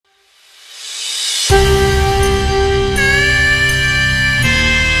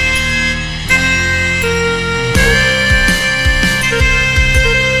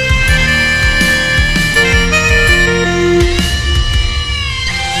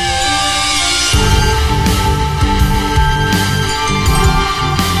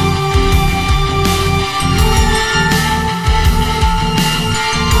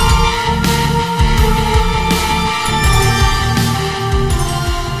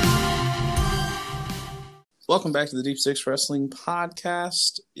Welcome back to the Deep Six Wrestling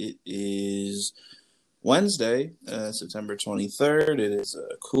Podcast. It is Wednesday, September 23rd. It is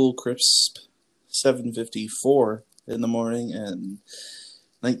a cool, crisp 7:54 in the morning, and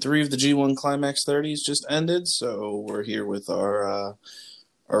night 3 of the G1 Climax 30s just ended, so we're here with our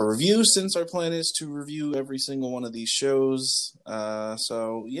review, since our plan is to review every single one of these shows. This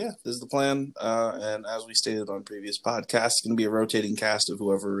is the plan, and as we stated on previous podcasts, it's going to be a rotating cast of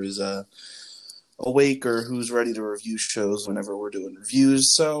whoever is awake or who's ready to review shows whenever we're doing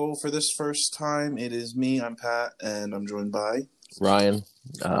reviews. So for this first time, it is me. I'm Pat, and I'm joined by Ryan,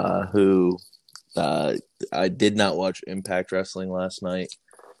 who I did not watch Impact Wrestling last night.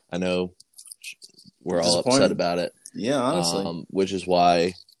 I know we're all upset about it. Yeah, honestly. Which is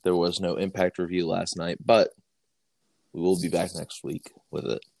why there was no Impact review last night, but we will be back next week with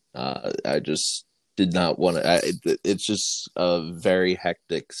it. I just did not want to. It's just a very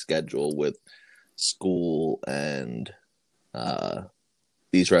hectic schedule with school and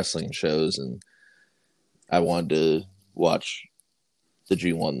these wrestling shows, and I wanted to watch the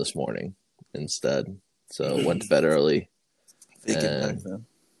G1 this morning instead, so went to bed early.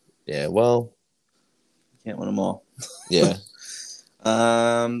 Yeah, well, can't win them all. Yeah.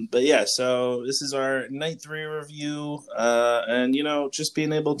 But yeah, so this is our night 3 review, and just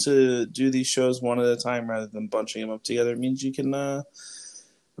being able to do these shows one at a time rather than bunching them up together means you can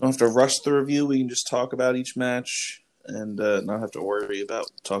don't have to rush the review. We can just talk about each match and not have to worry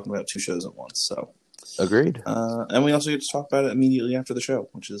about talking about 2 shows at once. So, agreed. And we also get to talk about it immediately after the show,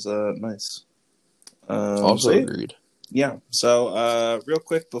 which is nice. Agreed. Yeah. So, real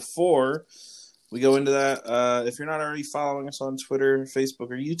quick before we go into that, if you're not already following us on Twitter, Facebook,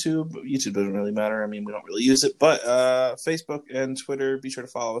 or YouTube doesn't really matter. I mean, we don't really use it, but Facebook and Twitter, be sure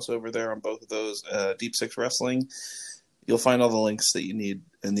to follow us over there on both of those. Deep Six Wrestling. You'll find all the links that you need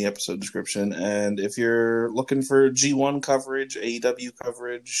in the episode description. And if you're looking for G1 coverage, AEW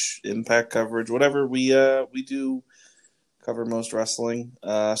coverage, Impact coverage, whatever, we do cover most wrestling.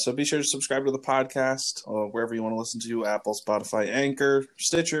 So be sure to subscribe to the podcast wherever you want to listen to, Apple, Spotify, Anchor,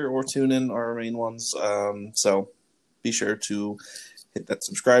 Stitcher, or TuneIn are our main ones. So be sure to hit that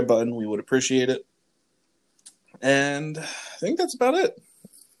subscribe button. We would appreciate it. And I think that's about it.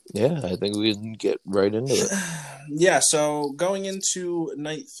 Yeah, I think we can get right into it. Yeah, so going into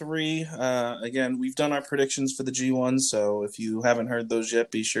night 3, again, we've done our predictions for the G1, so if you haven't heard those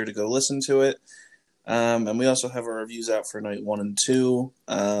yet, be sure to go listen to it. And we also have our reviews out for night 1 and 2.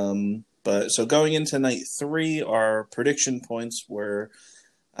 So going into night 3, our prediction points were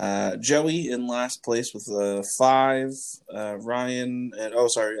Joey in last place with 5,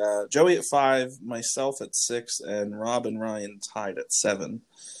 Joey at 5, myself at 6, and Rob and Ryan tied at 7.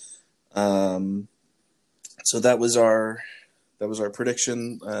 So that was our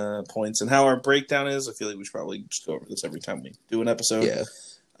prediction points, and how our breakdown is. I feel like we should probably just go over this every time we do an episode. Yeah.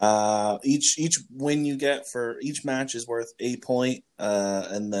 Each win you get for each match is worth a point,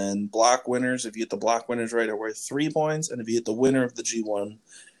 and then block winners, if you get the block winners right, are worth 3 points, and if you get the winner of the G1,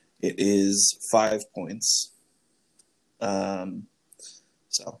 it is 5 points. Yeah.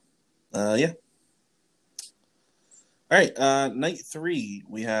 All right, night 3,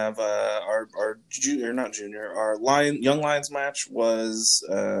 we have our Young Lions match was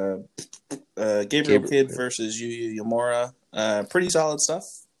Gabriel Kidd versus Yuya Uemura. Pretty solid stuff,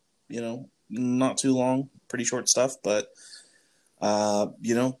 not too long, pretty short stuff, but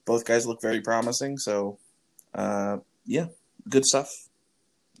both guys look very promising. So, good stuff.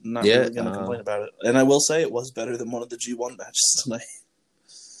 Not really going to complain about it, and I will say it was better than one of the G1 matches tonight.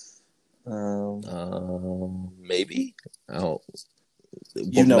 Maybe. Oh,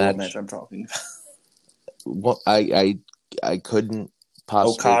 what match I'm talking about. What I couldn't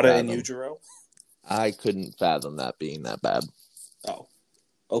possibly Okada and Yujiro. I couldn't fathom that being that bad. Oh,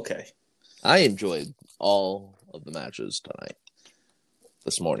 okay. I enjoyed all of the matches tonight,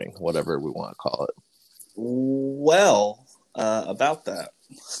 this morning, whatever we want to call it. Well, about that,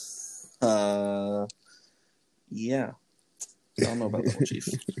 yeah. I don't know about that one, Chief.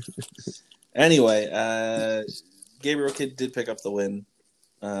 Anyway, Gabriel Kidd did pick up the win.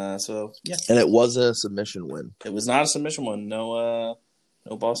 So, yeah. And it was a submission win. It was not a submission win. No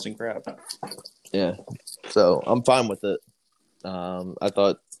Boston Crab. Yeah. So, I'm fine with it. I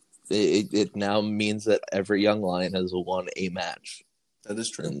thought it now means that every Young Lion has won a match. That is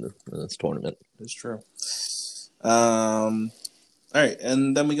true. In this tournament. It's true. All right,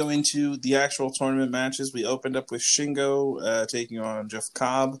 and then we go into the actual tournament matches. We opened up with Shingo taking on Jeff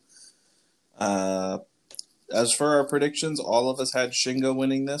Cobb. As for our predictions, all of us had Shingo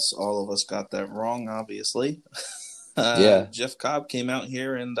winning this. All of us got that wrong, obviously. Jeff Cobb came out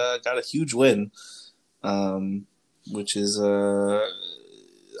here and got a huge win. which is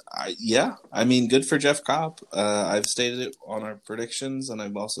I mean, good for Jeff Cobb. I've stated it on our predictions, and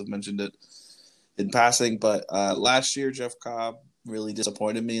I've also mentioned it in passing. But last year, Jeff Cobb really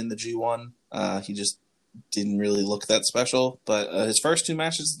disappointed me in the G1. He just didn't really look that special. But his first two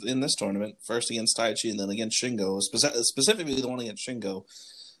matches in this tournament, first against Taichi and then against Shingo, specifically the one against Shingo,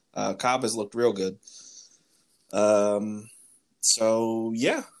 Cobb has looked real good. So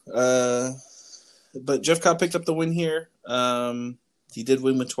yeah, but Jeff Cobb picked up the win here. He did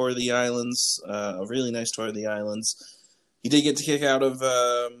win with Tour of the Islands, a really nice Tour of the Islands. He did get to kick out of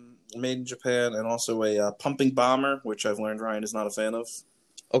Made in Japan and also a Pumping Bomber, which I've learned Ryan is not a fan of.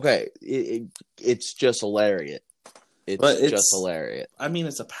 Okay, it's just a lariat. It's just a lariat. I mean,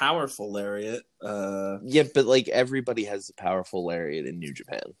 it's a powerful lariat. Yeah, but like everybody has a powerful lariat in New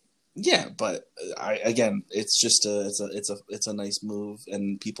Japan. Yeah, but it's just it's a nice move,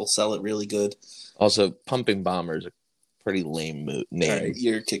 and people sell it really good. Also, Pumping Bomber is a pretty lame name. Right,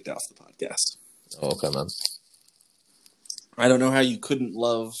 you're kicked off the podcast. Oh, okay, man. I don't know how you couldn't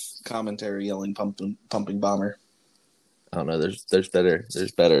love commentary yelling pumping bomber. I don't know. There's better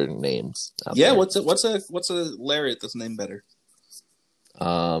names. Yeah, there. what's a lariat that's named better?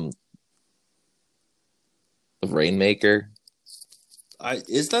 The Rainmaker.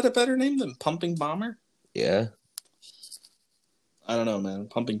 Is that a better name than pumping bomber? Yeah. I don't know, man.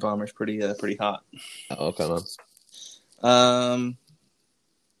 Pumping bomber's pretty hot. Oh, okay, man.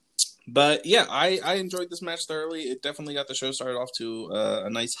 But yeah, I enjoyed this match thoroughly. It definitely got the show started off to a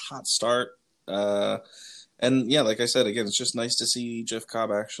nice hot start. And yeah, like I said, again, it's just nice to see Jeff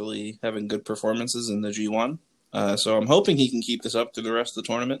Cobb actually having good performances in the G1. So I'm hoping he can keep this up through the rest of the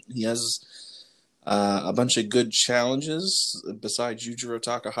tournament. He has a bunch of good challenges besides Yujiro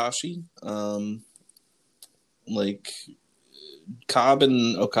Takahashi. Like Cobb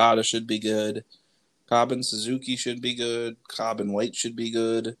and Okada should be good. Cobb and Suzuki should be good. Cobb and White should be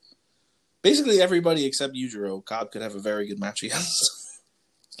good. Basically, everybody except Yujiro, Cobb could have a very good match against.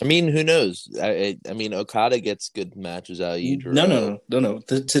 I mean, who knows? I mean, Okada gets good matches out of Yujiro. No.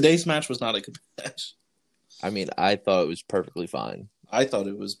 Today's match was not a good match. I mean, I thought it was perfectly fine. I thought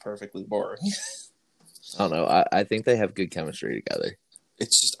it was perfectly boring. I don't know. I think they have good chemistry together.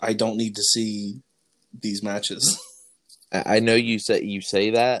 It's just I don't need to see these matches. I know you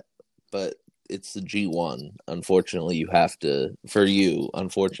say that, but it's the G1. Unfortunately, you have to. For you,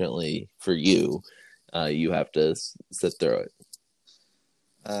 unfortunately for you, you have to sit through it.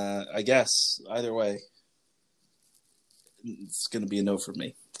 I guess either way, it's going to be a no for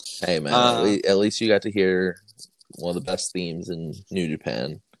me. Hey man, at least you got to hear one of the best themes in New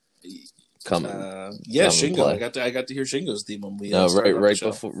Japan. Shingo. I got to hear Shingo's theme when we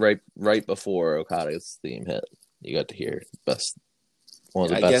right before Okada's theme hit. You got to hear one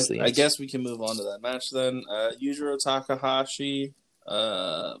of the best themes. I guess we can move on to that match then. Yujiro Takahashi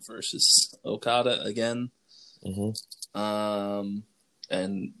versus Okada again. Mm-hmm.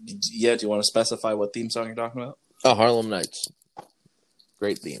 And yeah, do you want to specify what theme song you're talking about? Oh, Harlem Nights.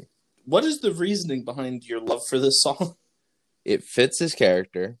 Great theme. What is the reasoning behind your love for this song? It fits his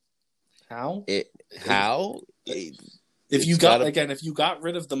character. How? If you got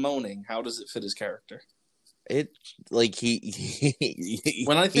rid of the moaning, how does it fit his character? It like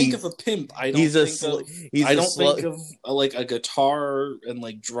when I think of a pimp, I don't think of like a guitar and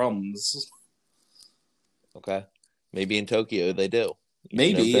like drums. Okay, maybe in Tokyo they do.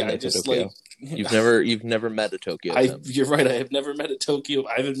 Maybe I just Tokyo. Like you've never met a Tokyo pimp. You're right. I have never met a Tokyo.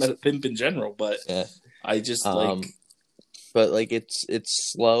 I haven't met a pimp in general, but yeah. I just like. But like it's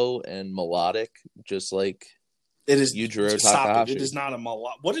slow and melodic, just like it is. Yujiro Takahashi. It is not a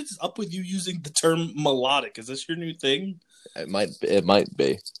melodic. What is up with you using the term melodic? Is this your new thing? It might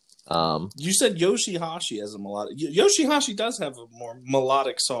be. You said Yoshihashi as a melodic. Yoshihashi does have a more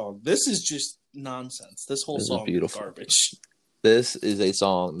melodic song. This is just nonsense. This whole song is garbage. This is a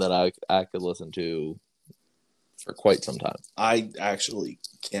song that I could listen to for quite some time. I actually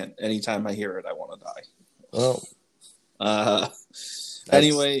can't. Anytime I hear it, I want to die. Well.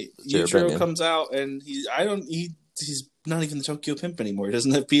 Anyway, Yujiro comes out and he's not even the Tokyo Pimp anymore. He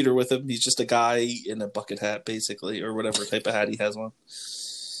doesn't have Peter with him. He's just a guy in a bucket hat, basically, or whatever type of hat he has on.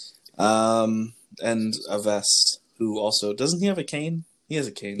 And a vest. Who also doesn't he have a cane? He has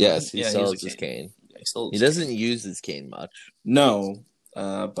a cane. Yes, he still has his cane. Yeah, he doesn't use his cane much. No,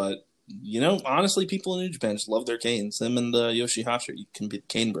 but honestly, people in New Japan just love their canes. Him and Yoshihashi can be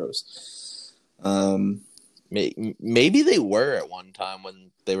cane bros. Maybe they were at one time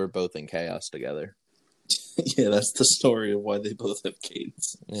when they were both in Chaos together. Yeah, that's the story of why they both have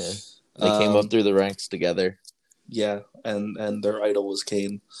canes. Yeah, they came up through the ranks together. Yeah, and their idol was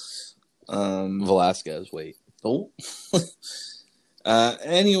Kane. Velasquez, wait. Oh.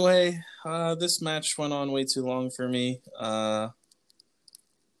 Anyway, this match went on way too long for me. I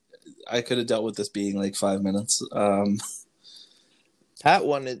could have dealt with this being like 5 minutes. Pat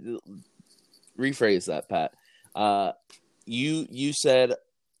wanted rephrase that, Pat. You said,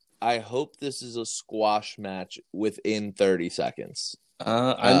 I hope this is a squash match within 30 seconds.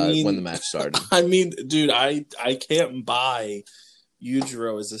 When the match started. I mean, dude, I can't buy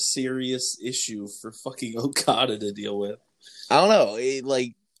Yujiro as a serious issue for fucking Okada to deal with. I don't know.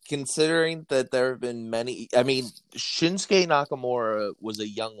 Considering that there have been many. I mean, Shinsuke Nakamura was a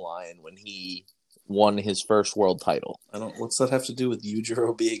young lion when he won his first world title. What's that have to do with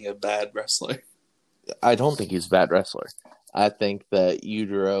Yujiro being a bad wrestler? I don't think he's a bad wrestler. I think that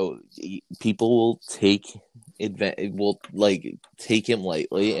Yujiro, people will take take him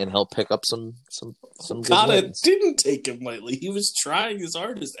lightly, and he'll pick up some good wins. Didn't take him lightly. He was trying his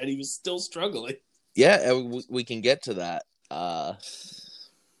hardest, and he was still struggling. Yeah, we can get to that.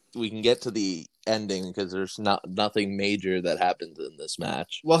 We can get to the ending because there's nothing major that happens in this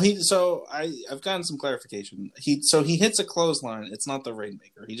match. Well, I've gotten some clarification. He hits a clothesline. It's not the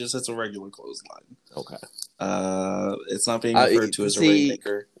Rainmaker. He just hits a regular clothesline. Okay. It's not being referred to as a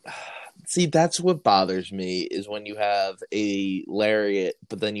Rainmaker. See, that's what bothers me is when you have a lariat,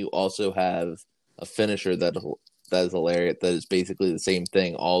 but then you also have a finisher that is a lariat that is basically the same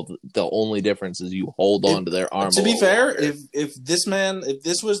thing. The only difference is you hold on to their arm. To be fair, if this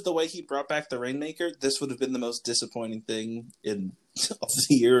was the way he brought back the Rainmaker, this would have been the most disappointing thing of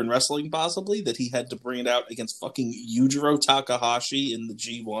the year in wrestling, possibly, that he had to bring it out against fucking Yujiro Takahashi in the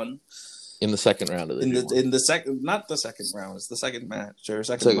G1. In the second round of the G1. In the second, not the second round, it's the second match or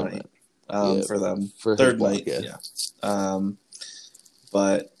second night for them. For third night, yeah.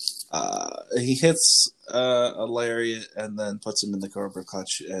 But he hits a lariat and then puts him in the Cobra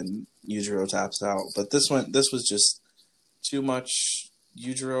Clutch, and Yujiro taps out. But this was just too much.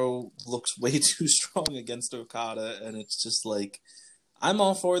 Yujiro looks way too strong against Okada, and it's just like, I'm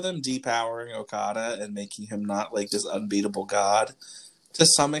all for them depowering Okada and making him not like this unbeatable god. To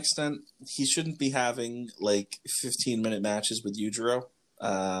some extent, he shouldn't be having like 15-minute matches with Yujiro.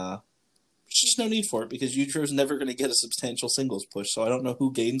 There's just no need for it because Yujiro's never going to get a substantial singles push. So I don't know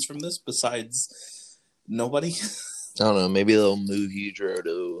who gains from this besides nobody. I don't know. Maybe they'll move Yujiro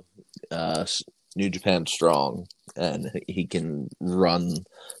to New Japan Strong, and he can run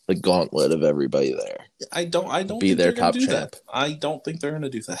the gauntlet of everybody there. I don't be think their they're gonna top do champ. that. I don't think they're going to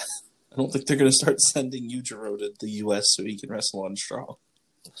do that. I don't think they're going to start sending Yujiro to the U.S. so he can wrestle on Strong.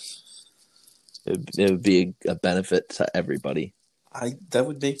 It would be a benefit to everybody. That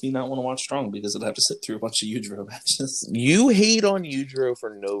would make me not want to watch Strong because I'd have to sit through a bunch of Yujiro matches. You hate on Yujiro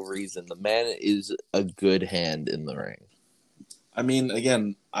for no reason. The man is a good hand in the ring. I mean,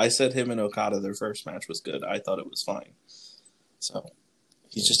 again, I said him and Okada, their first match was good. I thought it was fine. So,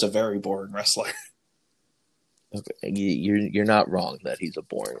 he's just a very boring wrestler. Okay, you're not wrong that he's a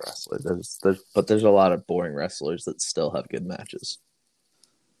boring wrestler. But there's a lot of boring wrestlers that still have good matches.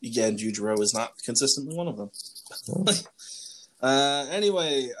 Again, Yujiro is not consistently one of them.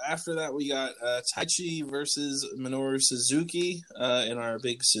 Anyway, after that we got Taichi versus Minoru Suzuki in our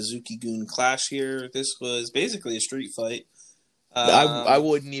big Suzuki-gun clash here. This was basically a street fight. I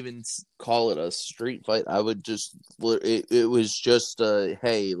wouldn't even call it a street fight. I would just it was just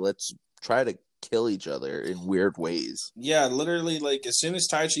hey, let's try to kill each other in weird ways. Yeah, literally, like as soon as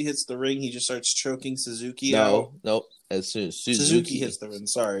Taichi hits the ring, he just starts choking Suzuki out. No. As soon as Suzuki hits the ring,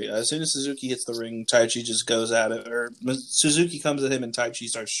 sorry. As soon as Suzuki hits the ring, Taichi just goes at it. Or Suzuki comes at him and Taichi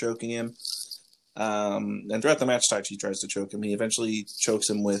starts choking him. And throughout the match, Taichi tries to choke him. He eventually chokes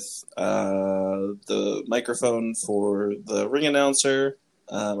him with the microphone for the ring announcer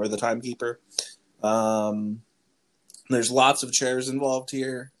or the timekeeper. There's lots of chairs involved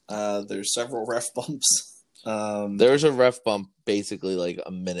here. There's several ref bumps. There was a ref bump basically like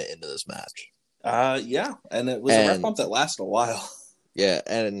a minute into this match. Yeah, and it was a ref bump that lasted a while. Yeah,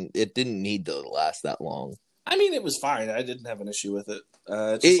 and it didn't need to last that long. I mean, it was fine. I didn't have an issue with it.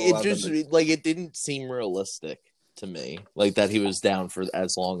 It didn't seem realistic to me, like that he was down for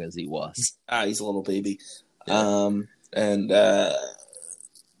as long as he was. He's a little baby. Yeah.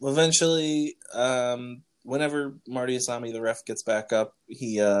 Eventually, whenever Marty Asami, the ref, gets back up,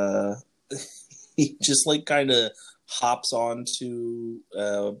 he just like kind of hops onto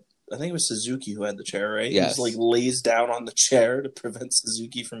I think it was Suzuki who had the chair, right? Yes. He just like lays down on the chair to prevent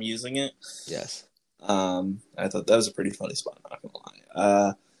Suzuki from using it. Yes. I thought that was a pretty funny spot, not gonna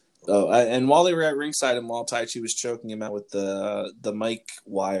lie. And while they were at ringside and while Taichi was choking him out with the mic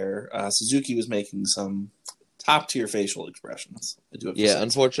wire, Suzuki was making some top tier facial expressions. I do have to Yeah, say.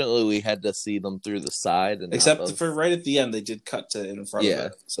 unfortunately, we had to see them through the side and not Except both. for right at the end, they did cut to in front of Yeah.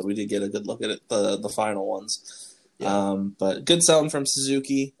 it, so we did get a good look at it, the final ones. Yeah. But good selling from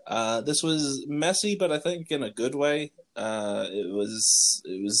Suzuki. This was messy, but I think in a good way. It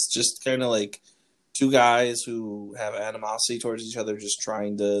was just kind of like two guys who have animosity towards each other, just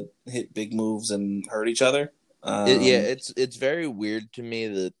trying to hit big moves and hurt each other. Yeah, it's very weird to me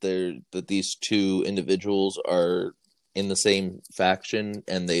that these two individuals are in the same faction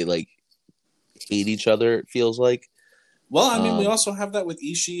and they like hate each other. It feels like. Well, I mean, we also have that with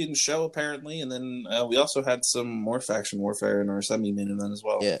Ishii and Sho, apparently, and then we also had some more faction warfare in our semi-main event as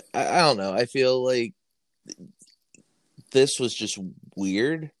well. Yeah, I don't know. I feel like this was just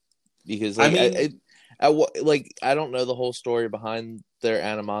weird because, like, I mean, I don't know the whole story behind their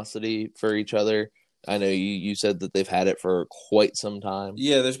animosity for each other. I know you said that they've had it for quite some time.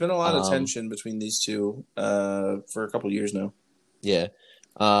 yeah, there's been a lot of tension between these two for a couple of years now. Yeah,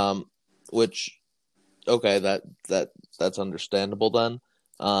 which okay, that's understandable then.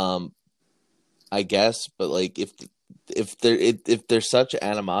 I guess, but like if there's such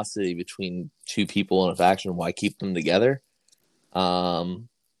animosity between two people in a faction, why keep them together? I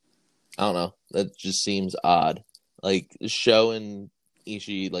don't know. That just seems odd. Like Sho and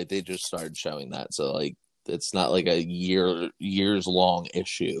Ishii, like they just started showing that, so like it's not like a years long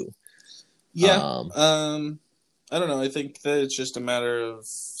issue. Yeah. I don't know. I think that it's just a matter of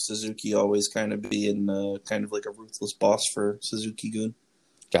Suzuki always kind of being kind of like a ruthless boss for Suzuki-gun.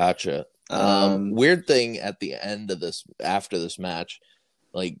 Gotcha. Weird thing at the end of this, after this match,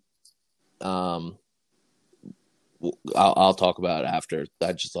 like, I'll talk about it after.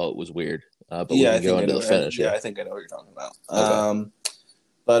 I just thought it was weird. But we can go into the finish. I think I know what you're talking about. Okay.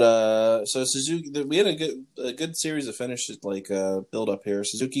 But so Suzuki, we had a good series of finishes, like build up here.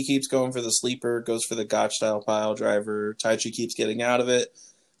 Suzuki keeps going for the sleeper, goes for the gotch style pile driver. Taichi keeps getting out of it.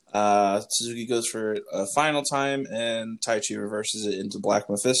 Suzuki goes for a final time, and Taichi reverses it into Black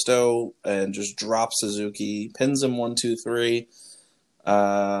Mephisto and just drops Suzuki, pins him 1-2-3.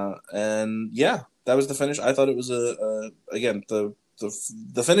 And yeah, that was the finish. I thought it was again the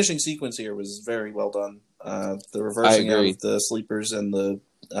finishing sequence here was very well done. The reversing out of the sleepers and the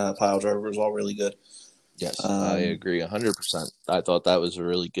pile driver was all really good. Yes, I agree 100%. I thought that was a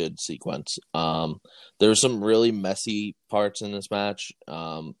really good sequence. There were some really messy parts in this match.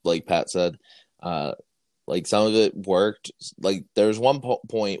 Like Pat said, like some of it worked. Like there was one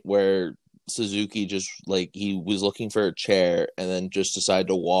point where Suzuki just like he was looking for a chair and then just decided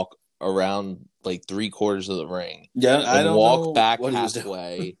to walk around like 3/4 of the ring. Yeah, I don't walk know back what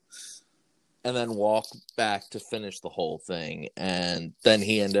halfway. And then walk back to finish the whole thing, and then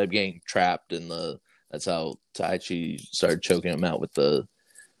he ended up getting trapped in the. That's how Taichi started choking him out with the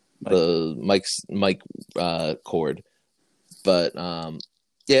mic cord. But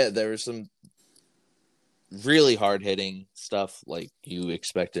yeah, there was some really hard hitting stuff like you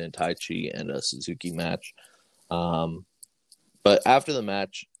expected in Taichi and a Suzuki match. But after the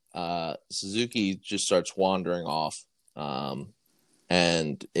match, Suzuki just starts wandering off.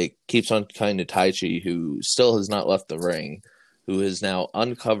 And it keeps on kind of Taichi, who still has not left the ring, who has now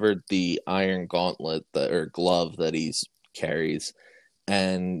uncovered the iron gauntlet or glove that he carries,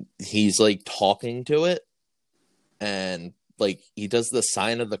 and he's like talking to it, and like he does the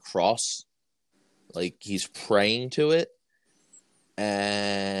sign of the cross, like he's praying to it,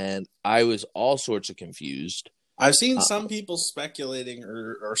 and I was all sorts of confused. I've seen some people speculating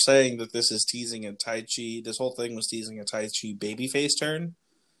or saying that this is teasing a Taichi. This whole thing was teasing a Taichi babyface turn.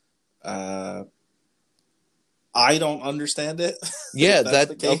 I don't understand it. Yeah,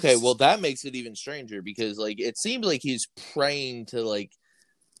 okay. Well, that makes it even stranger because like it seems like he's praying to like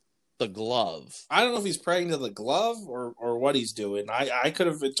the glove. I don't know if he's praying to the glove or what he's doing. I could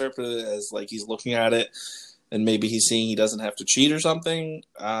have interpreted it as like he's looking at it and maybe he's seeing he doesn't have to cheat or something.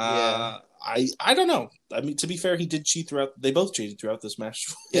 Yeah. I don't know. I mean, to be fair, he did cheat throughout. They both cheated throughout this match.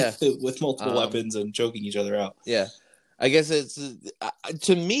 Yeah, with multiple weapons and choking each other out. Yeah, I guess it's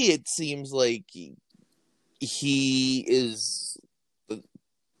to me. It seems like he is.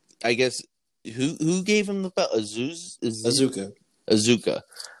 I guess who gave him the belt? Azuka.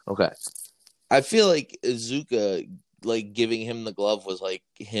 Okay, I feel like Azuka like giving him the glove was like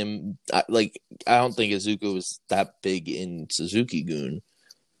him. Like I don't think Azuka was that big in Suzuki-gun.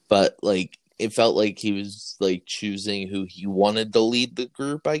 But like it felt like he was like choosing who he wanted to lead the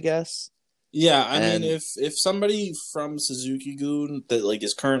group, I guess. Yeah, I mean, if somebody from Suzuki-gun that like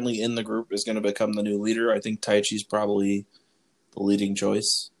is currently in the group is going to become the new leader, I think Taichi's probably the leading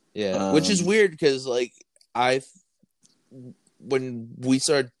choice. Yeah, which is weird because like when we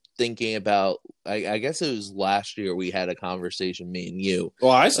started thinking about I guess it was last year we had a conversation, me and you,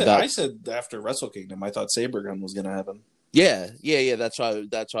 Well, about I said after Wrestle Kingdom, I thought Saber Gun was going to happen. yeah. That's what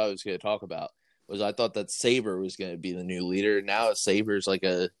I was going to talk about. Was I thought that Saber was going to be the new leader. Now Saber's like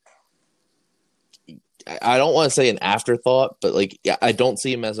I don't want to say an afterthought, but like yeah, I don't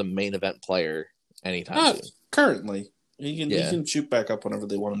see him as a main event player anytime soon. Currently. He can shoot back up whenever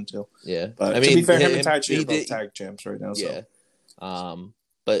they want him to. Yeah. But I to mean, be fair, him and Tai Chi are both tag champs right now. Yeah. So.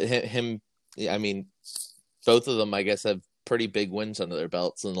 But him, I mean, both of them, I guess, have pretty big wins under their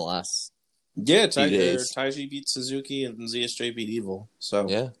belts in the last few days. Taiji beat Suzuki and ZSJ beat Evil.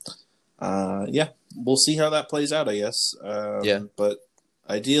 So yeah, we'll see how that plays out, I guess. But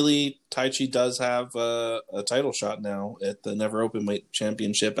ideally, Taichi does have a title shot now at the Never Openweight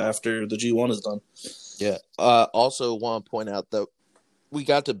Championship after the G1 is done. Yeah. Also, want to point out that we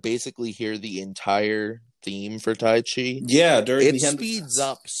got to basically hear the entire theme for Tai Chi. Yeah, it speeds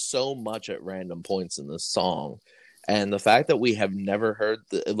up so much at random points in this song. And the fact that we have never heard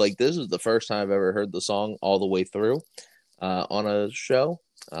this is the first time I've ever heard the song all the way through on a show.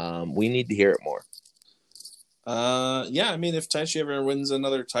 We need to hear it more. I mean, if Taichi ever wins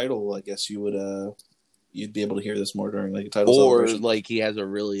another title, I guess you would you'd be able to hear this more during like a title celebration. Like he has a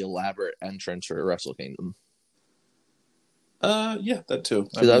really elaborate entrance for Wrestle Kingdom. Yeah, that too.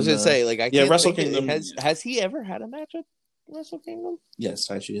 Because I was gonna say, like, I can't Wrestle Kingdom has he ever had a match at Wrestle Kingdom? Yes,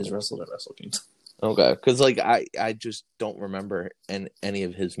 Taichi has wrestled at Wrestle Kingdom. Okay, because like I just don't remember any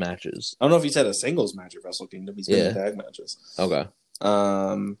of his matches. I don't know if he's had a singles match at Wrestle Kingdom. He's been in tag matches. Okay.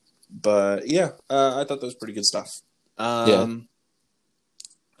 But yeah, I thought that was pretty good stuff. After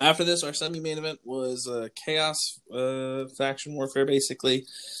this, our semi-main event was Chaos Faction Warfare, basically.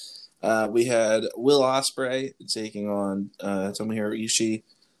 We had Will Ospreay taking on Tomohiro Ishii.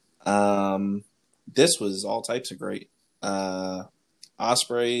 This was all types of great.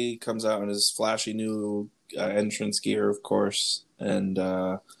 Ospreay comes out in his flashy new entrance gear, of course, and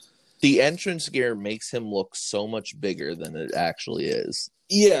the entrance gear makes him look so much bigger than it actually is.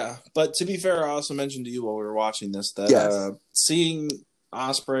 Yeah, but to be fair, I also mentioned to you while we were watching this that seeing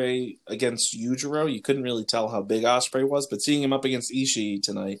Ospreay against Yujiro, you couldn't really tell how big Ospreay was, but seeing him up against Ishii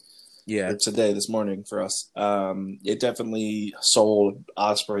this morning for us, it definitely sold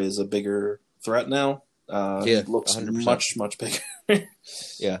Ospreay as a bigger threat now. He looks 100%. much bigger.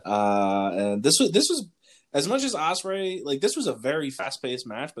 And this was as much as Ospreay, like this was a very fast paced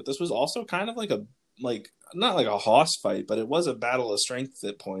match, but this was also kind of like not like a hoss fight, but it was a battle of strength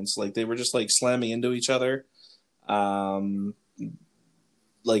at points. Like they were just like slamming into each other.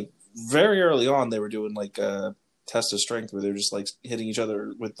 Like very early on, they were doing like a test of strength where they were just like hitting each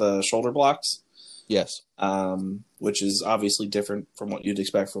other with the shoulder blocks. Yes. Which is obviously different from what you'd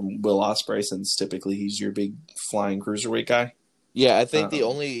expect from Will Ospreay, since typically he's your big flying cruiserweight guy. Yeah, I think the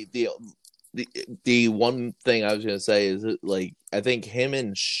one thing I was going to say is that, like, I think him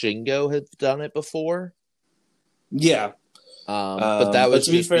and Shingo had done it before. Yeah. But that was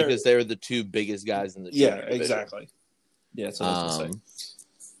just because they were the two biggest guys in the division. Exactly. Yeah, that's what I was going to say.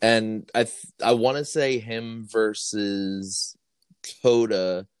 And I want to say him versus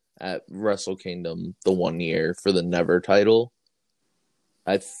Kota at Wrestle Kingdom the 1 year for the Never title.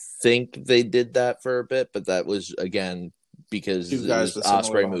 I think they did that for a bit, but that was, again, because it was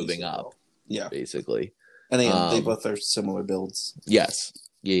Ospreay moving up. Yeah. Basically. And they both are similar builds. Yes.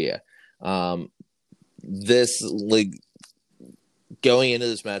 Yeah. This, like, going into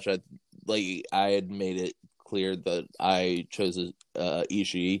this match, I had made it clear that I chose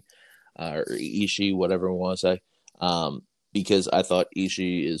Ishii, or Ishii, whatever we want to say, because I thought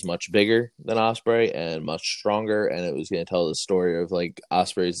Ishii is much bigger than Ospreay and much stronger, and it was going to tell the story of, like,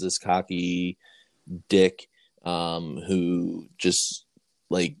 Ospreay's this cocky dick who just,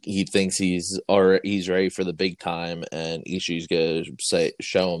 like, he thinks he's ready for the big time, and Ishii's going to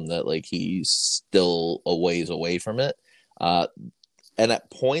show him that, like, he's still a ways away from it. And at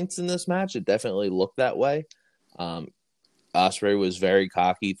points in this match, it definitely looked that way. Ospreay was very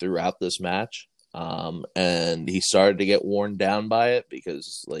cocky throughout this match. And he started to get worn down by it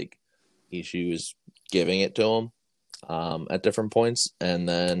because, like, Ishii was giving it to him at different points. And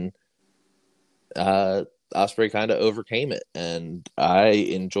then Ospreay kind of overcame it. And I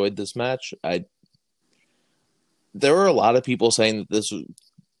enjoyed this match. There were a lot of people saying that this was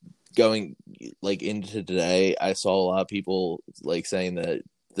going, like, into today. I saw a lot of people, like, saying that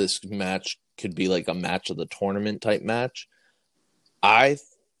this match could be like a match of the tournament type match. I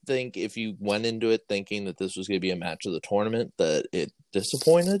think if you went into it thinking that this was going to be a match of the tournament, that it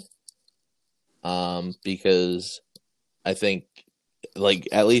disappointed. Because I think, like,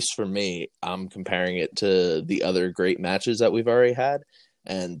 at least for me, I'm comparing it to the other great matches that we've already had.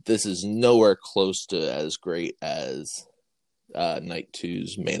 and this is nowhere close to as great as Night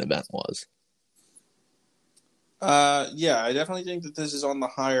 2's main event was. Yeah, I definitely think that this is on the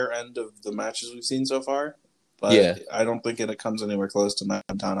higher end of the matches we've seen so far, but Yeah. I don't think it comes anywhere close to Matt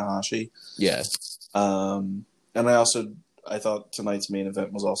Tanahashi. Yeah. And I thought tonight's main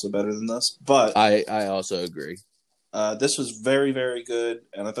event was also better than this, but I also agree. This was very, very good,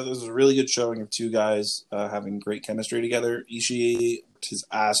 and I thought this was a really good showing of two guys having great chemistry together. Ishii worked his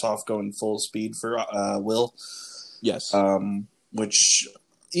ass off going full speed for Will. Yes. Which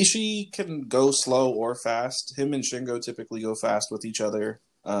Ishii can go slow or fast. Him and Shingo typically go fast with each other,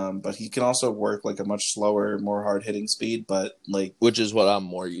 but he can also work like a much slower, more hard-hitting speed, but like... Which is what I'm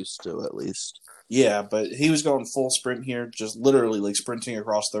more used to, at least. Yeah, but he was going full sprint here, just literally like sprinting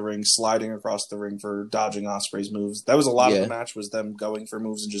across the ring, sliding across the ring for dodging Ospreay's moves. That was a lot of the match, was them going for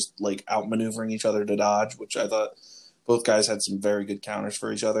moves and just like outmaneuvering each other to dodge, which I thought both guys had some very good counters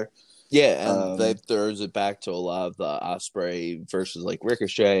for each other. Yeah, and that throws it back to a lot of the Ospreay versus like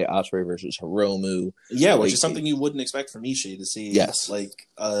Ricochet, Ospreay versus Hiromu. Yeah, which is something you wouldn't expect from Ishii to see. Yes, like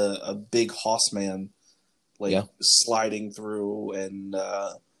a big horseman, like sliding through and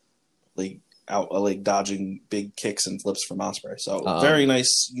like dodging big kicks and flips from Ospreay. So very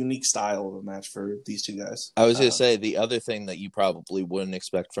nice, unique style of a match for these two guys. I was going to say, the other thing that you probably wouldn't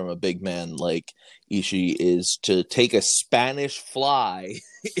expect from a big man like Ishii is to take a Spanish fly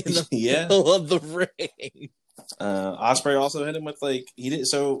in the middle of the ring. Ospreay also hit him with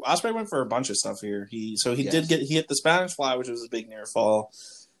so Ospreay went for a bunch of stuff here. He hit the Spanish fly, which was a big near fall.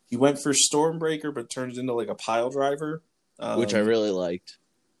 He went for Stormbreaker, but turned it into like a pile driver, which I really liked.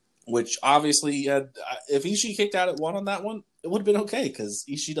 Which obviously if Ishii kicked out at one on that one, it would have been okay because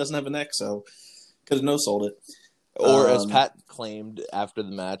Ishii doesn't have a neck, so could have no-sold it. Or as Pat claimed after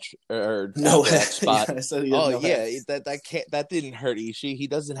the match, or no that spot. Yeah, I said that didn't hurt Ishii. He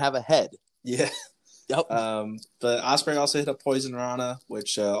doesn't have a head. Yeah. Yep. But Ospreay also hit a Poison Rana,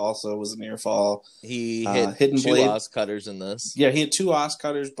 which also was a near fall. He hit Hidden two Blade. Oz cutters in this. Yeah, he hit two Oz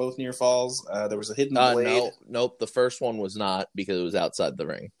cutters, both near falls. There was a Hidden Blade. Nope. The first one was not because it was outside the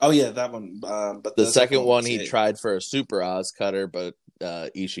ring. Oh yeah, that one. But the second one he tried for a Super Oz cutter, but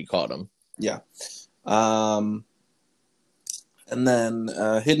Ishii caught him. Yeah. And then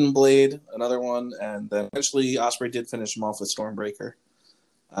Hidden Blade, another one, and then eventually Ospreay did finish him off with Stormbreaker.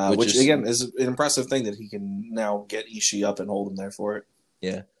 Which again is an impressive thing that he can now get Ishii up and hold him there for it.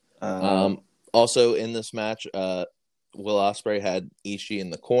 Yeah. Also in this match, Will Ospreay had Ishii in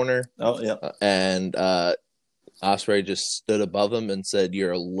the corner. Oh yeah. And Ospreay just stood above him and said,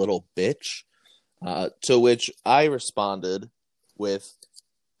 "You're a little bitch." To which I responded with,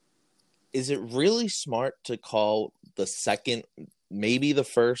 "Is it really smart to call the second, maybe the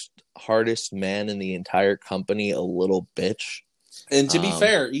first hardest man in the entire company a little bitch?" And to be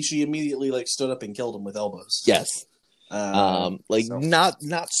fair, Ishii immediately stood up and killed him with elbows. Yes. Not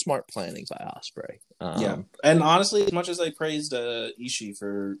smart planning by Ospreay. Yeah. And honestly, as much as I praised Ishii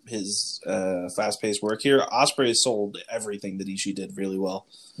for his fast-paced work here, Ospreay sold everything that Ishii did really well.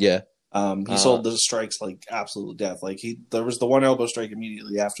 Yeah. He sold the strikes like absolute death. There was the one elbow strike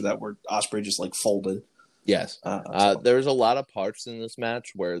immediately after that where Ospreay just folded. Yes. There was a lot of parts in this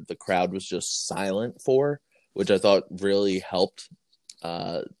match where the crowd was just silent for, which I thought really helped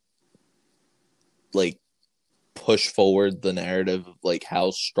push forward the narrative of how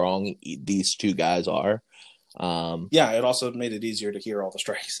strong these two guys are. Yeah, it also made it easier to hear all the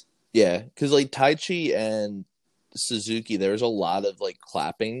strikes. Yeah, because Taichi and Suzuki, there was a lot of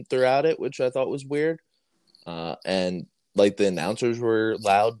clapping throughout it, which I thought was weird. And the announcers were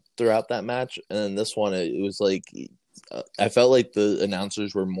loud throughout that match, and then this one it was I felt like the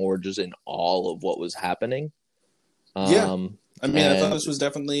announcers were more just in awe of what was happening. Yeah, I thought this was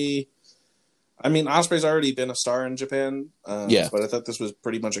definitely. Ospreay's already been a star in Japan. But I thought this was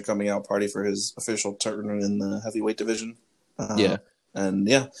pretty much a coming out party for his official turn in the heavyweight division. And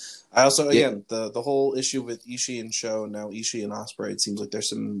yeah, I also the whole issue with Ishii and Sho, now Ishii and Ospreay. It seems like there's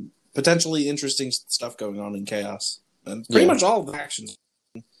some potentially interesting stuff going on in Chaos, and pretty much all of the actions,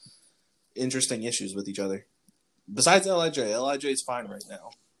 interesting issues with each other. Besides Lij is fine right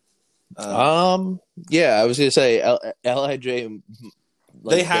now. I was gonna say Lij.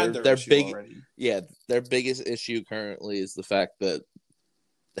 They had their issue already. Yeah, their biggest issue currently is the fact that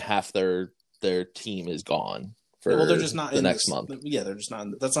half their team is gone for they're just not the in next month. Yeah, they're just not.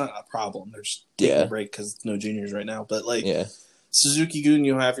 That's not a problem. They're just taking a break because no juniors right now. But Suzuki-gun,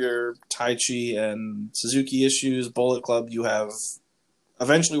 you have your Taichi and Suzuki issues. Bullet Club, you have.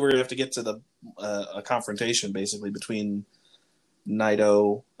 Eventually, we're gonna have to get to the a confrontation basically between Jay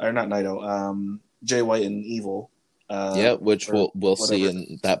White and Evil. Yeah, which we'll see whatever.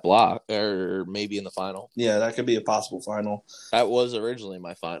 in that block, or maybe in the final. Yeah, that could be a possible final. That was originally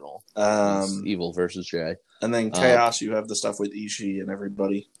my final. Evil versus Jay. And then Chaos, you have the stuff with Ishii and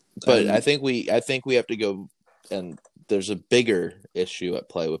everybody. But I think we have to go, and there's a bigger issue at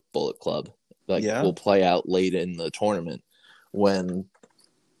play with Bullet Club. Will play out late in the tournament when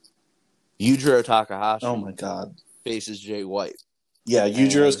Yujiro Takahashi. Oh my God. Faces Jay White. Yeah,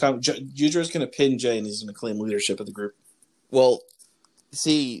 Yujiro's going to pin Jay, and he's going to claim leadership of the group. Well,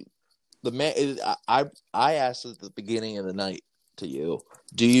 see, I asked at the beginning of the night to you,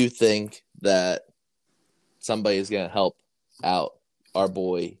 do you think that somebody is going to help out our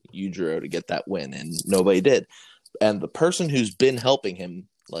boy Yujiro to get that win? And nobody did. And the person who's been helping him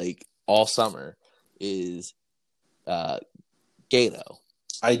like all summer is Gato.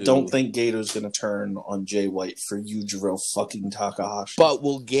 I don't think Gato's going to turn on Jay White for Yujiro fucking Takahashi. But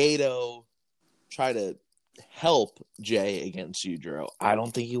will Gato try to help Jay against Yujiro? I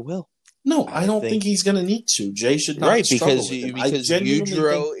don't think he will. No, I don't think he's going to need to. Jay should not struggle with him. Because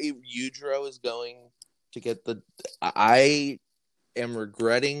Yujiro is going to get the... I am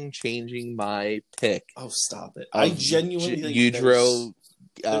regretting changing my pick. Oh, stop it. I genuinely think Yujiro...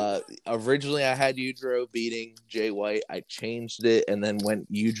 originally I had Yujiro beating Jay White. I changed it and then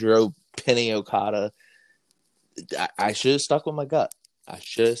went Yujiro pinning Okada. I should have stuck with my gut. I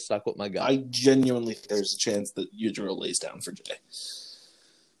genuinely think there's a chance that Yujiro lays down for Jay.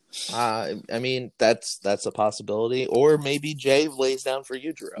 I mean, that's a possibility. Or maybe Jay lays down for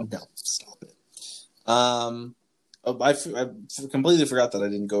Yujiro. No, stop it. I completely forgot that I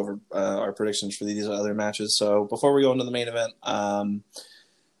didn't go over our predictions for these other matches. So before we go into the main event,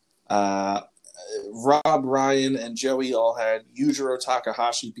 Rob, Ryan, and Joey all had Yujiro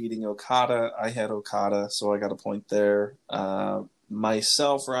Takahashi beating Okada. I had Okada, so I got a point there.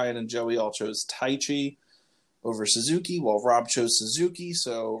 Myself, Ryan, and Joey all chose Taichi over Suzuki, while Rob chose Suzuki.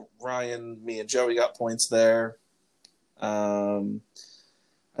 So Ryan, me, and Joey got points there. And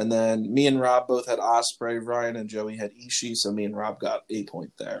then me and Rob both had Ospreay. Ryan and Joey had Ishii, so me and Rob got a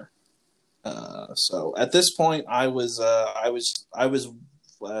point there. So at this point, I was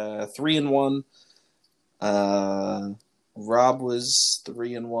 3-1. Rob was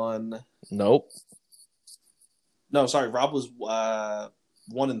 3-1. Nope. No, sorry. Rob was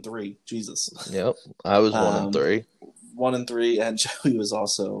 1-3. Jesus. Yep. I was 1-3. 1-3, and Joey was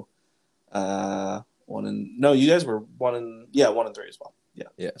also 1. No, you guys were 1-3 as well. Yeah.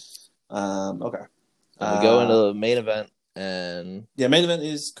 Yes. Okay. And we go into the main event, and main event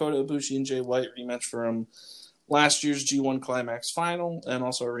is Kota Ibushi and Jay White rematch from last year's G1 Climax final, and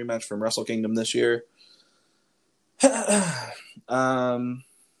also a rematch from Wrestle Kingdom this year. This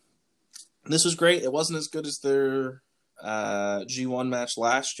was great. It wasn't as good as their G1 match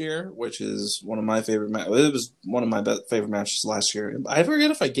last year, which is one of my favorite matches. It was one of my favorite matches last year. I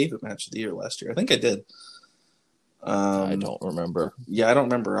forget if I gave it match of the year last year. I think I did. I don't remember. Yeah, I don't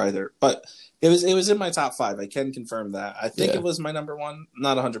remember either. But it was in my top 5. I can confirm that. I think it was my number 1.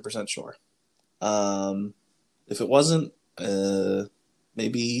 Not 100% sure. If it wasn't,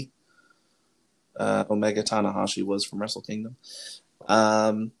 maybe Omega Tanahashi was from Wrestle Kingdom.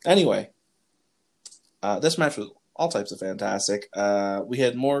 Anyway, this match was all types of fantastic. We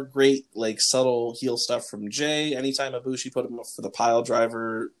had more great, subtle heel stuff from Jay. Anytime Ibushi put him up for the pile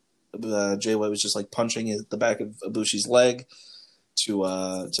driver, Jay White was just punching the back of Ibushi's leg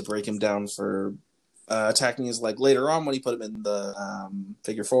to break him down for attacking his leg later on when he put him in the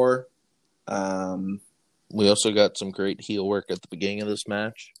figure 4. We also got some great heel work at the beginning of this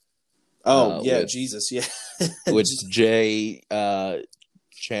match. Jesus, yeah. With Jay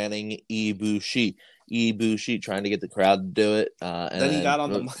chanting Ibushi, trying to get the crowd to do it. And then he got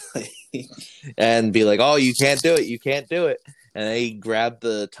on the mic. And be like, oh, you can't do it. And then he grabbed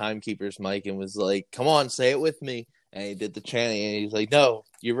the timekeeper's mic and was like, come on, say it with me. And he did the chanting, and he's like, no,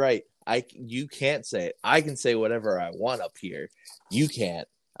 you're right. You can't say it. I can say whatever I want up here. You can't.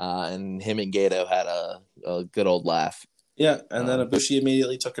 And him and Gato had a good old laugh. Yeah, and then Ibushi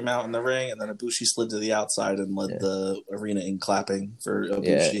immediately took him out in the ring, and then Ibushi slid to the outside and led the arena in clapping for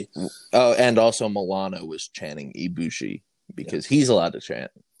Ibushi. Yeah. Oh, and also Milano was chanting Ibushi because he's allowed to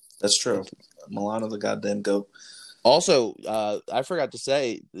chant. That's true. Milano, the goddamn goat. Also, I forgot to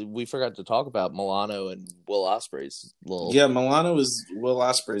say, we forgot to talk about Milano and Will Ospreay's little... Yeah, Milano is Will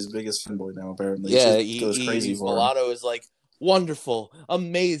Ospreay's biggest fanboy now, apparently. Yeah, he goes crazy for Milano him. is like, wonderful,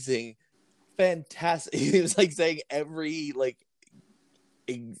 amazing, fantastic. He was saying every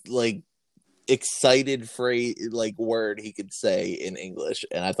excited phrase, word he could say in English,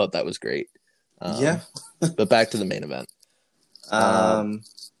 and I thought that was great. Yeah. But back to the main event.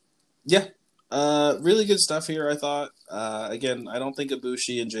 Yeah. Really good stuff here, I thought. Again, I don't think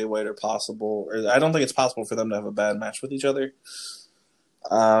Ibushi and Jay White are possible, or I don't think it's possible for them to have a bad match with each other.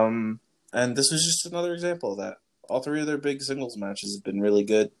 And this is just another example of that. All three of their big singles matches have been really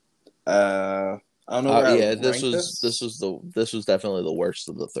good. I don't know where I Yeah, would rank this. this was definitely the worst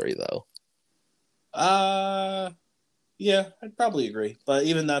of the three, though. Uh, yeah, I'd probably agree. But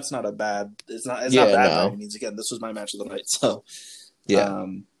even that's not a bad. It's not Yeah, bad by any no, means. Again, this was my match of the night. So, yeah,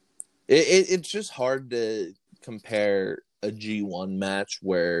 um, it's just hard to compare a G1 match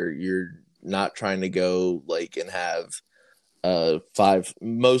where you're not trying to go like and have five.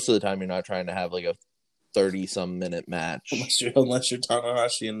 Most of the time, you're not trying to have like a 30-some minute match. unless you're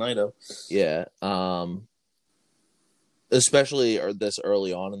Tanahashi and Naito. Yeah. Especially or this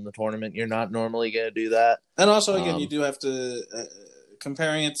early on in the tournament, you're not normally going to do that. And also, again, you do have to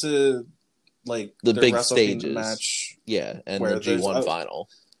comparing it to like The their big Wrestle Kingdom stages, match, yeah, and where the there's G1 final.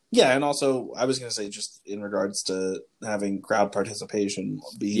 yeah, and also I was gonna say just in regards to having crowd participation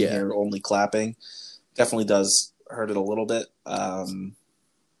being here only clapping, definitely does hurt it a little bit.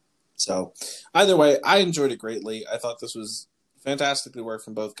 So either way, I enjoyed it greatly. I thought this was fantastically worked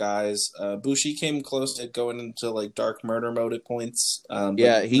from both guys. Bushi came close to going into like dark murder mode at points,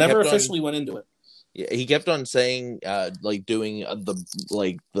 Yeah, but he never kept on. officially went into it. Yeah, he kept on saying, like doing the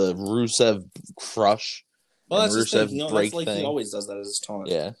Rusev crush Well, and that's his thing. Rusev That's break like he thing. always does that as his taunt.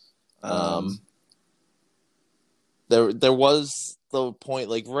 Yeah. Um, There was the point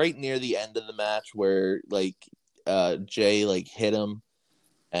like right near the end of the match where like Jay like hit him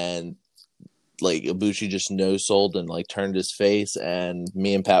and like Ibushi just no sold and like turned his face, and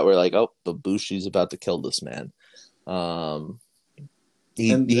me and Pat were like, "Oh, Ibushi's about to kill this man." He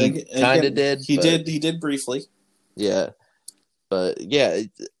kind of did. He but, did. He did briefly. Yeah, but yeah,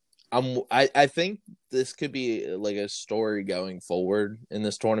 I think this could be like a story going forward in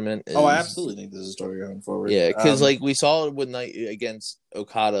this tournament. I absolutely think this is a story going forward. Yeah, because like we saw it with Night against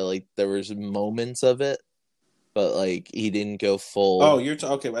Okada, like there was moments of it, but like he didn't go full. Oh,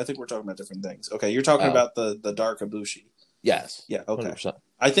 okay. I think we're talking about different things. Okay, you're talking about the Dark Ibushi. Yes. Yeah. Okay. 100%.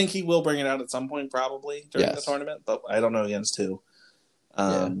 I think he will bring it out at some point, probably during the tournament, but I don't know against who.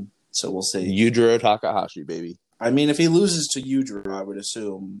 So we'll see. Yujiro Takahashi, baby. I mean, if he loses to Yujiro, I would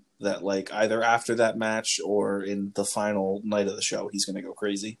assume that like either after that match or in the final night of the show, he's going to go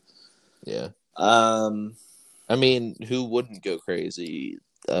crazy. Yeah. I mean, who wouldn't go crazy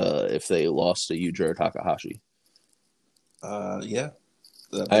if they lost to Yujiro Takahashi? Yeah.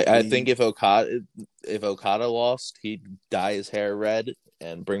 I think if Okada lost, he'd dye his hair red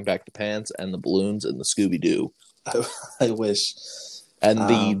and bring back the pants and the balloons and the Scooby Doo. I wish. And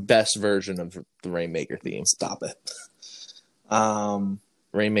the best version of the Rainmaker theme. Stop it.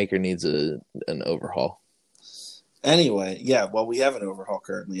 Rainmaker needs an overhaul. Anyway, yeah, well, we have an overhaul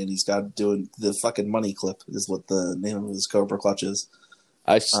currently, and he's got doing the fucking money clip is what the name of his Cobra Clutch is.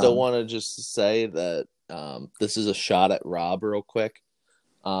 I still want to just say that this is a shot at Rob real quick.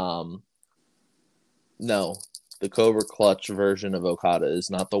 No, the Cobra Clutch version of Okada is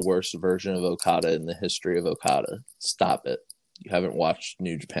not the worst version of Okada in the history of Okada. Stop it. You haven't watched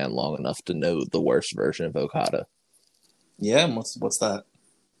New Japan long enough to know the worst version of Okada. Yeah, what's that?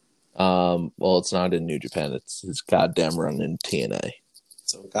 Well, it's not in New Japan. It's his goddamn run in TNA.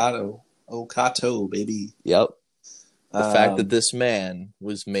 It's Okato, baby. Yep. The fact that this man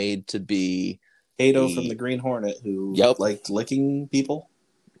was made to be Kato from the Green Hornet, who liked licking people,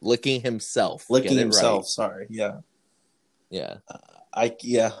 licking himself, Sorry, yeah.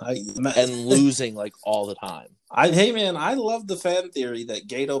 And losing like all the time. Hey man, I love the fan theory that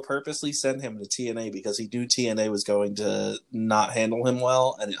Gato purposely sent him to TNA because he knew TNA was going to not handle him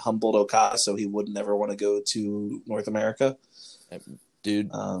well, and it humbled Okada, so he would never want to go to North America. Dude,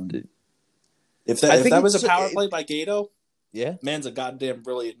 if that was a power play by Gato, man's a goddamn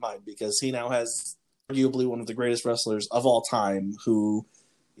brilliant mind because he now has arguably one of the greatest wrestlers of all time, who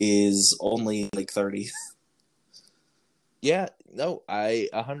is only like 30. Yeah, no, I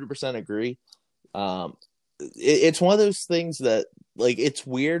 100% agree. It's one of those things that, like, it's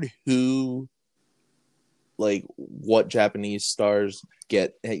weird who, like, what Japanese stars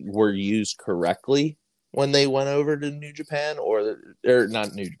were used correctly when they went over to New Japan or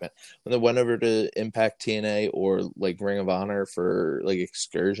not New Japan, when they went over to Impact TNA or, like, Ring of Honor for, like,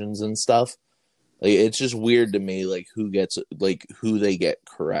 excursions and stuff. Like, it's just weird to me, like, who they get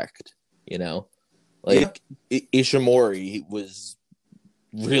correct, you know? Like, Ishimori was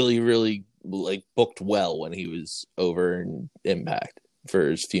really, really like booked well when he was over in Impact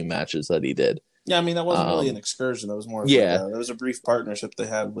for his few matches that he did. Yeah, I mean that wasn't really an excursion. That was more. That was a brief partnership they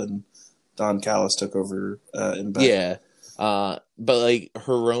had when Don Callis took over Impact. Yeah, But like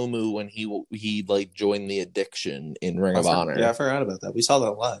Hiromu when he like joined the Addiction in Ring of Honor. I forgot about that. We saw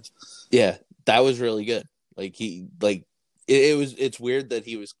that live. Yeah, that was really good. Like it's weird that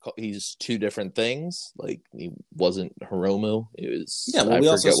he's two different things. Like he wasn't Hiromu. It was we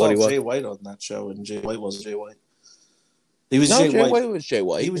also saw Jay White on that show, and Jay White wasn't Jay White. He was Jay White. Was Jay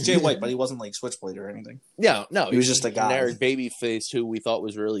White. He was Jay White, but he wasn't like Switchblade or anything. Yeah, no, he was just a guy. Generic babyface who we thought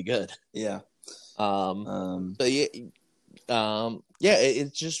was really good. Yeah. But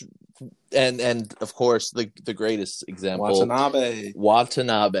it's just and of course the greatest example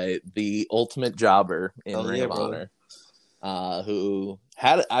Watanabe, the ultimate jobber in Ring of Honor, who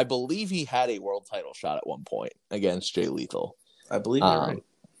I believe he had a world title shot at one point against Jay Lethal. I believe you're right.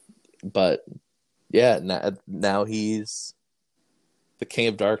 But yeah, now he's the King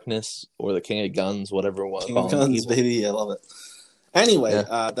of Darkness or the King of Guns, whatever one. King of Guns, baby, I love it. Anyway,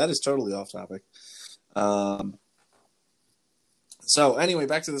 that is totally off topic. So anyway,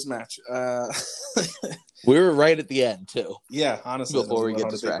 back to this match. We were right at the end too. Yeah, honestly, before we get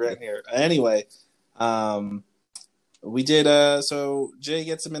distracted here. Anyway, we did. So Jay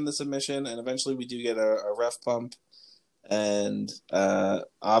gets him in the submission, and eventually we do get a ref bump, and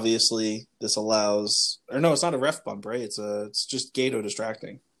obviously this allows. Or no, it's not a ref bump, right? It's just Gato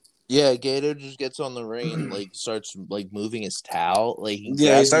distracting. Yeah, Gato just gets on the ring and like starts like moving his towel. Like he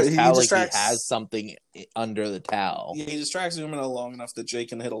has something under the towel. Yeah, he distracts him long enough that Jay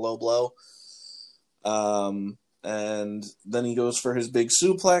can hit a low blow. And then he goes for his big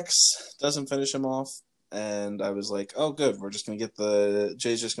suplex, doesn't finish him off, and I was like, "Oh, good, we're just gonna get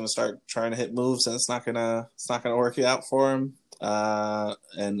Jay's just gonna start trying to hit moves, and it's not gonna work out for him."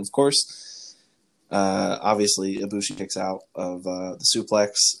 And of course. Obviously, Ibushi kicks out of the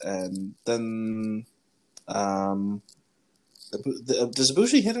suplex, and then does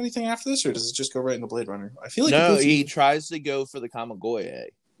Ibushi hit anything after this, or does it just go right into Blade Runner? I feel like he tries to go for the Kamigoye.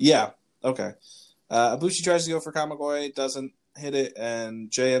 Yeah, okay. Ibushi tries to go for Kamigoye, doesn't hit it, and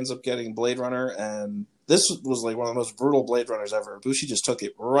Jay ends up getting Blade Runner, and this was like one of the most brutal Blade Runners ever. Ibushi just took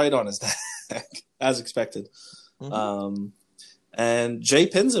it right on his neck, as expected. Mm-hmm. And Jay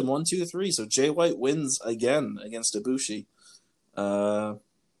pins him 1, 2, 3. So Jay White wins again against Ibushi. I'm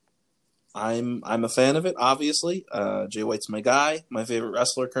a fan of it, obviously. Jay White's my guy, my favorite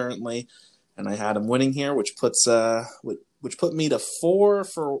wrestler currently, and I had him winning here, which put me to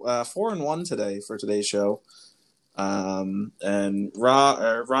 4-1 today for today's show. And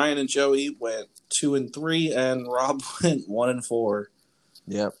Ryan and Joey went 2-3, and Rob went 1-4.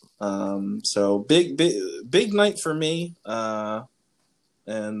 Yep. So big night for me.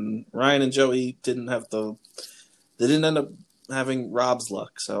 And Ryan and Joey didn't end up having Rob's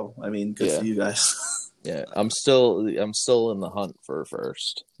luck. So I mean, good for you guys. Yeah, I'm still in the hunt for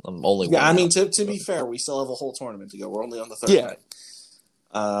first. I'm only I mean, to be fair, we still have a whole tournament to go. We're only on the third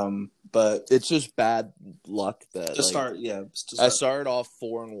night. But it's just bad luck that I started off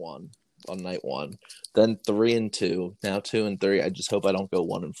 4-1 on night 1, then 3-2, now 2-3. I just hope I don't go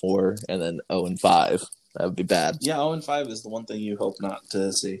 1-4 and then 0-5. That would be bad. Yeah, 0-5 is the one thing you hope not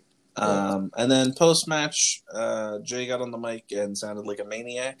to see. And then post match, Jay got on the mic and sounded like a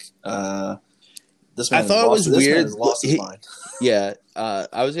maniac. I thought it was weird. Lost his mind. Yeah,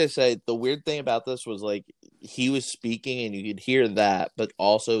 I was gonna say the weird thing about this was like he was speaking and you could hear that, but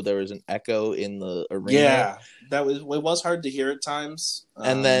also there was an echo in the arena. Yeah, it was hard to hear at times.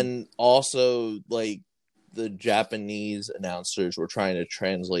 And then also like the Japanese announcers were trying to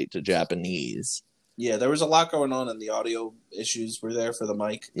translate to Japanese. Yeah, there was a lot going on, and the audio issues were there for the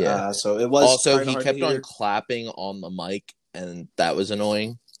mic. Yeah, so it was also he kept on clapping on the mic, and that was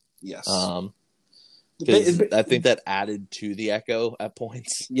annoying. Yes. Because I think that added to the echo at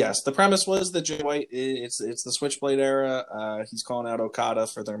points. Yes, the premise was that Jay White, it's the Switchblade era. He's calling out Okada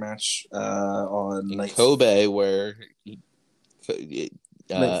for their match on night Kobe, where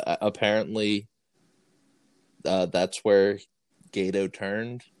apparently that's where Gato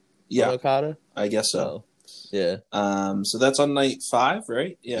turned on Okada. I guess so. Yeah. So that's on night 5,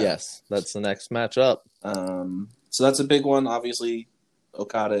 right? Yeah. Yes, that's the next match up. So that's a big one. Obviously,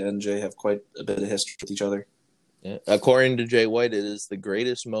 Okada and Jay have quite a bit of history with each other. Yeah. According to Jay White, it is the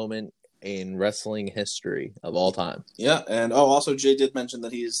greatest moment in wrestling history of all time. Yeah, and also Jay did mention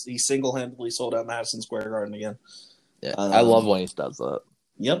that he single-handedly sold out Madison Square Garden again. Yeah, I love when he does that.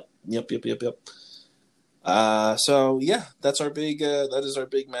 Yep. So yeah, that's our big. That is our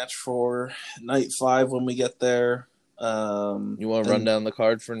big match for night 5 when we get there. You want to run down the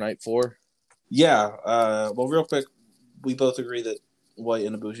card for night 4? Yeah. Well, real quick, we both agree that White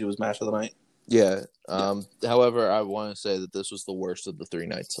and Ibushi was match of the night. Yeah. However, I want to say that this was the worst of the 3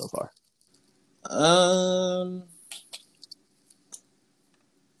 nights so far.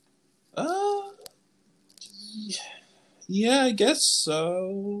 Uh, yeah, I guess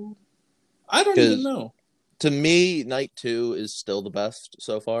so. I don't even Because know. to me, night 2 is still the best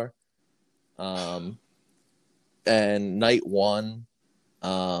so far. And night 1,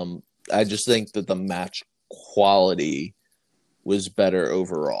 I just think that the match quality was better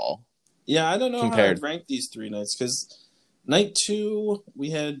overall Yeah, I don't know how I'd compared. rank these 3 nights because night 2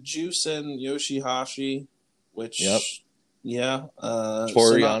 we had Juice and Yoshihashi, Yep. which yeah,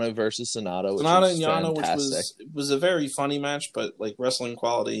 Toriano versus Sonata, which Sonata was and Yano, which fantastic. was a very funny match, but like wrestling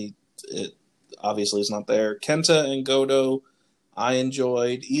quality, it obviously is not there. Kenta and Goto, I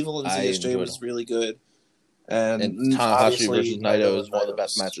enjoyed. Evil and I ZSJ enjoyed was them. really good, And and Tanahashi obviously versus Naito Naito is and one of the Naito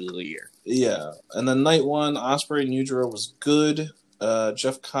best was matches of the year. yeah. And then night 1, Osprey and Yujiro was good.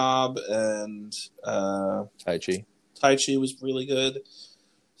 Jeff Cobb and Taichi. Taichi was really good.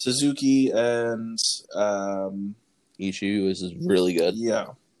 Suzuki and Ishii was really good. yeah,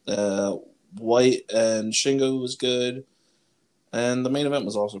 White and Shingo was good, and the main event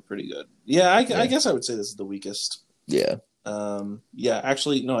was also pretty good. Yeah, I guess I would say this is the weakest. Yeah. Yeah,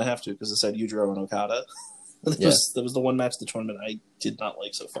 actually, no, I have to because I said Yujiro and Okada. that was the one match of the tournament I did not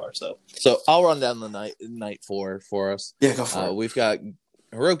like so far. So I'll run down the night 4 for us. yeah, go for it. We've got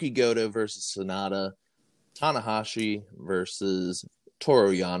Hiroki Goto versus Sonata, Tanahashi versus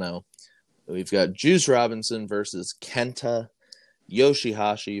Toru Yano. We've got Juice Robinson versus Kenta,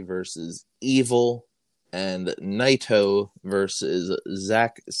 Yoshihashi versus Evil, and Naito versus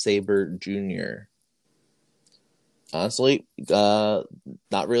Zack Sabre Jr. Honestly, not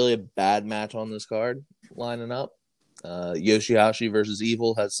really a bad match on this card lining up. Yoshihashi versus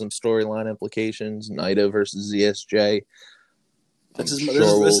Evil has some storyline implications. Naito versus ZSJ. This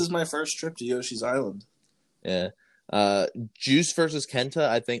is my first trip to Yoshi's Island. Yeah. Juice versus Kenta,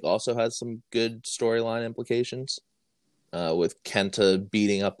 I think, also has some good storyline implications. With Kenta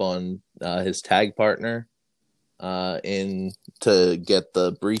beating up on his tag partner in to get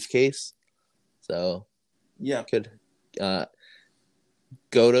the briefcase. So yeah, could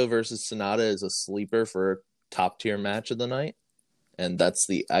Goto versus Sonata is a sleeper for a top tier match of the night. And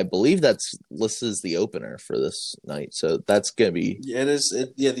I believe that's listed as the opener for this night. So that's gonna be it is.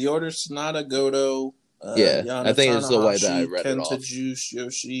 The order Sonata, Goto, Yano, I think it's the way that I read Kenta, it off. Juice,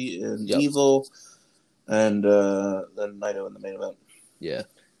 Yoshi, and Evil, and then Naito in the main event. Yeah.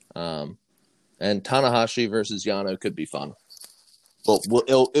 And Tanahashi versus Yano could be fun.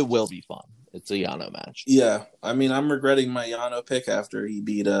 Well, it will be fun. It's a Yano match. Yeah, I mean, I'm regretting my Yano pick after he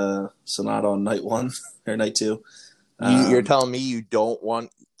beat Sonata on night 1 or night 2. You're telling me you don't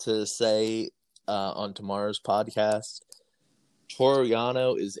want to say on tomorrow's podcast, Toru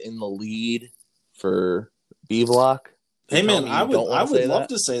Yano is in the lead for B Block? Hey man, I would love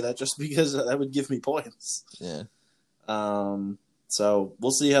to say that just because that would give me points. Yeah. So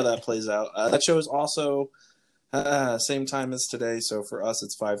we'll see how that plays out. That show is also same time as today, so for us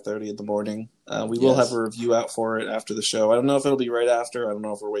it's 5:30 in the morning. We will have a review out for it after the show. I don't know if it'll be right after. I don't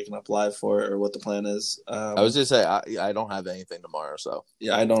know if we're waking up live for it or what the plan is. I was just say I don't have anything tomorrow, so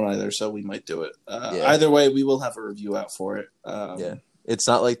yeah, I don't either. So we might do it. Either way, we will have a review out for it. Yeah, it's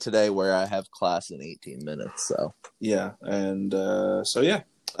not like today where I have class in 18 minutes. So yeah, and so yeah.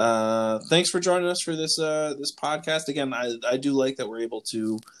 Thanks for joining us for this this podcast. Again, I do like that we're able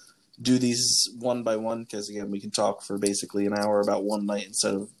to do these one by one because again we can talk for basically an hour about one night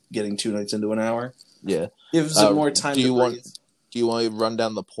instead of getting 2 nights into an hour. Yeah, gives it more time to breathe. Do you want to run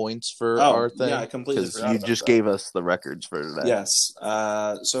down the points for our thing? Yeah, I completely forgot about you just gave us the records for today. Yes.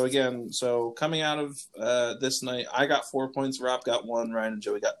 So coming out of this night, I got 4 points. Rob got 1. Ryan and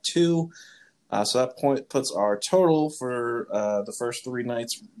Joey got 2. So that point puts our total for the first 3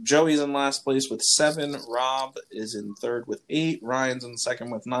 nights. Joey's in last place with 7. Rob is in third with 8. Ryan's in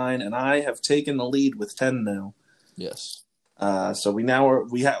second with 9, and I have taken the lead with 10 now. Yes. So we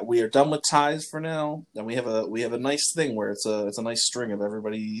are done with ties for now, and we have a nice thing where it's a nice string of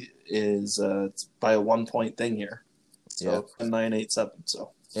everybody is it's by a 1 point thing here. So 10, 9, 8, 7.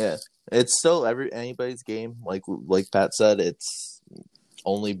 So yeah, it's still anybody's game. Like Pat said, it's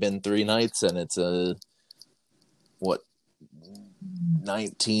only been 3 nights, and it's a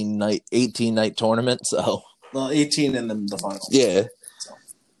 18 night tournament. So 18 and then the finals. Yeah.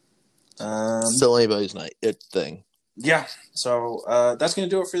 So, still anybody's night thing. Yeah. So that's gonna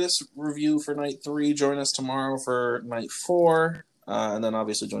do it for this review for night 3. Join us tomorrow for night 4. And then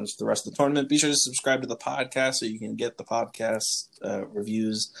obviously join us for the rest of the tournament. Be sure to subscribe to the podcast so you can get the podcast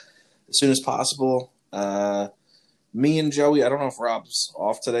reviews as soon as possible. Me and Joey, I don't know if Rob's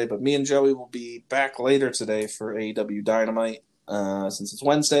off today, but me and Joey will be back later today for AEW Dynamite since it's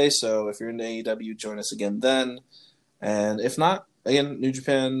Wednesday. So if you're into AEW, join us again then. And if not, again, New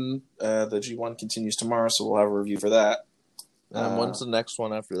Japan, the G1 continues tomorrow, so we'll have a review for that. And when's the next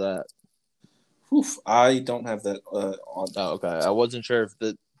one after that? I don't have that on. Oh, okay. I wasn't sure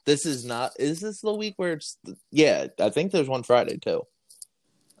if this is not. Is this the week where it's? Yeah, I think there's one Friday too.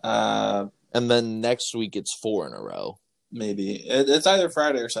 And then next week it's 4 in a row. Maybe it's either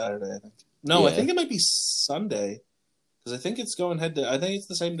Friday or Saturday. I think. No, Yeah. I think it might be Sunday because I think it's going head to. I think it's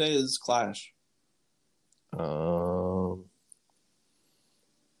the same day as Clash.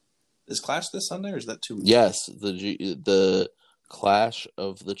 Is Clash this Sunday or is that 2 weeks? Yes, the Clash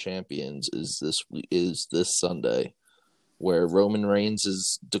of the Champions is this Sunday, where Roman Reigns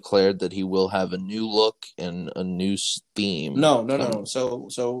has declared that he will have a new look and a new theme. No.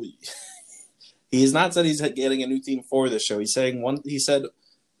 So he has not said he's getting a new theme for this show. He's saying He said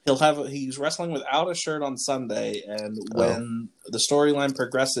he's wrestling without a shirt on Sunday, and when the storyline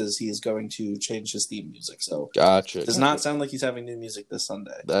progresses, he is going to change his theme music. So gotcha. It does not sound like he's having new music this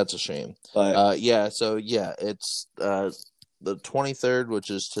Sunday. That's a shame. But it's the 23rd,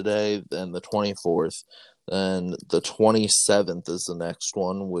 which is today, and the 24th. Then the 27th is the next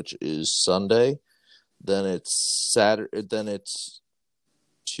one, which is Sunday. Then it's Saturday. Then it's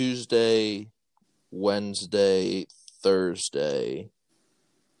Tuesday, Wednesday, Thursday.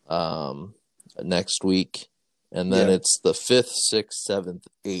 Next week, and then it's the 5th, 6th, 7th,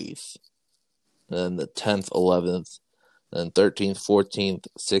 8th, and then the 10th, 11th, then 13th, 14th,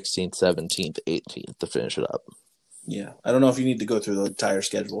 16th, 17th, 18th to finish it up. Yeah, I don't know if you need to go through the entire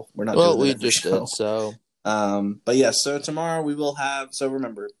schedule. We're not. Well, doing we that just did so. But yes, so tomorrow we will have. So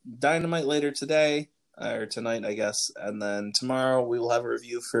remember, Dynamite later today or tonight, I guess, and then tomorrow we will have a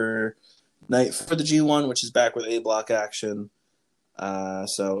review for the G1, which is back with A Block action.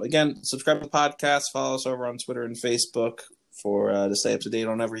 So again, subscribe to the podcast, follow us over on Twitter and Facebook to stay up to date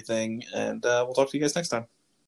on everything, and we'll talk to you guys next time.